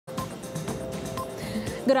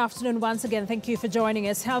Good afternoon once again. Thank you for joining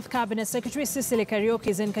us. Health Cabinet Secretary Sicily Kariuki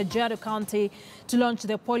is in Kajiado County to launch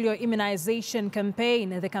the polio immunization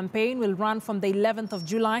campaign. The campaign will run from the 11th of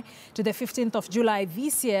July to the 15th of July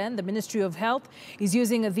this year. And the Ministry of Health is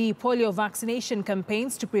using the polio vaccination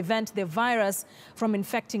campaigns to prevent the virus from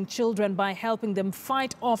infecting children by helping them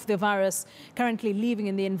fight off the virus currently living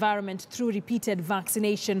in the environment through repeated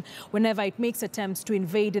vaccination whenever it makes attempts to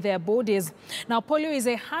invade their bodies. Now, polio is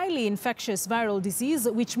a highly infectious viral disease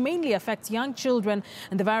which mainly affects young children,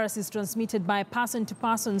 and the virus is transmitted by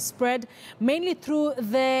person-to-person spread, mainly through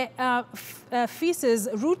the feces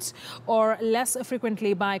route or less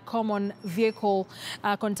frequently by common vehicle,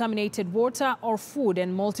 contaminated water or food,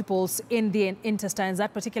 and multiples in the intestines.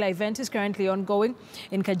 That particular event is currently ongoing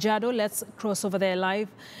in Kajiado. Let's cross over there live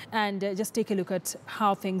and just take a look at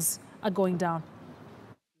how things are going down.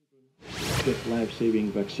 Get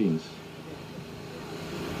life-saving vaccines.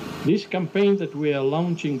 This campaign that we are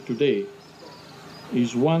launching today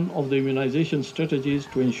is one of the immunization strategies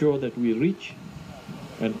to ensure that we reach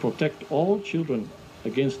and protect all children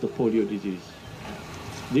against the polio disease.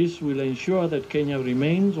 This will ensure that Kenya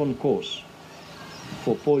remains on course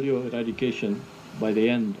for polio eradication by the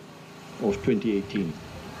end of 2018.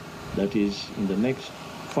 That is in the next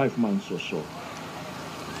 5 months or so.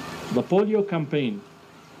 The polio campaign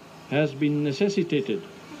has been necessitated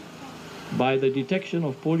by the detection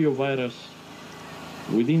of poliovirus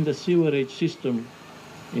within the sewerage system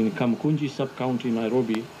in Kamkunji sub-county,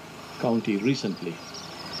 Nairobi County recently.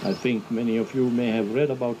 I think many of you may have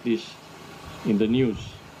read about this in the news.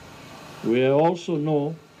 We also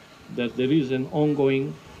know that there is an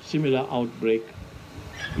ongoing similar outbreak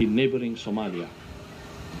in neighboring Somalia.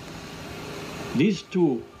 These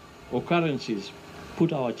two occurrences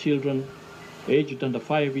put our children aged under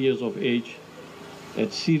 5 years of age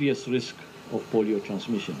at serious risk of polio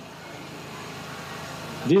transmission.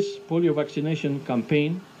 This polio vaccination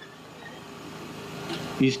campaign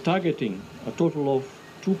is targeting a total of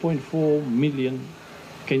 2.4 million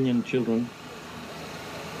Kenyan children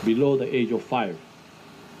below the age of 5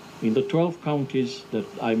 in the 12 counties that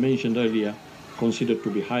I mentioned earlier considered to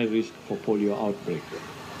be high risk for polio outbreak.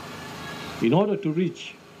 In order to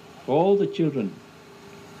reach all the children,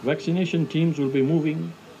 vaccination teams will be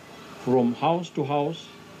moving from house to house,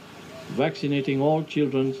 vaccinating all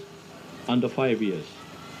children under 5 years.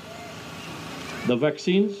 The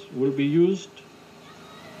vaccines will be used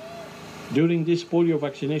during this polio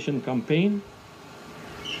vaccination campaign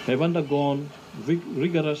have undergone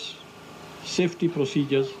rigorous safety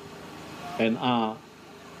procedures and are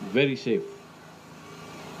very safe.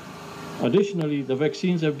 Additionally, the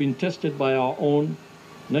vaccines have been tested by our own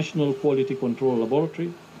National Quality Control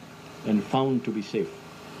Laboratory and found to be safe.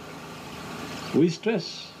 We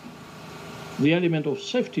stress the element of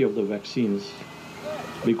safety of the vaccines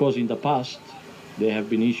because in the past there have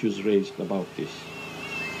been issues raised about this.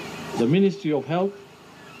 The Ministry of Health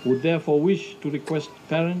would therefore wish to request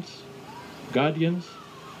parents, guardians,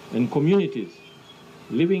 and communities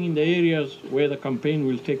living in the areas where the campaign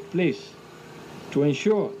will take place to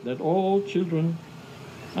ensure that all children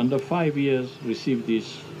under 5 years receive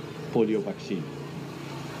this polio vaccine.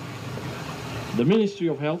 The Ministry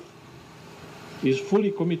of Health is fully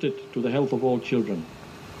committed to the health of all children.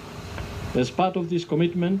 As part of this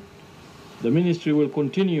commitment, the ministry will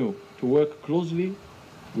continue to work closely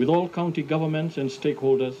with all county governments and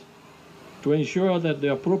stakeholders to ensure that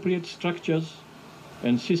the appropriate structures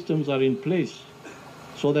and systems are in place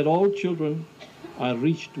so that all children are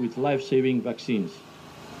reached with life-saving vaccines.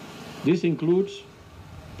 This includes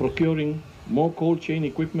procuring more cold chain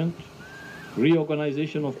equipment,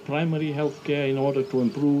 reorganization of primary health care in order to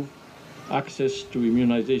improve access to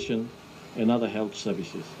immunization and other health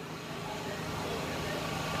services.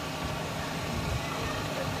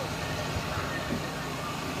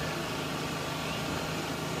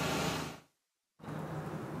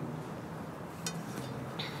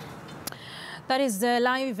 That is the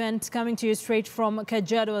live event coming to you straight from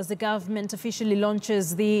Kajiado as the government officially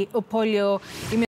launches the polio immunization.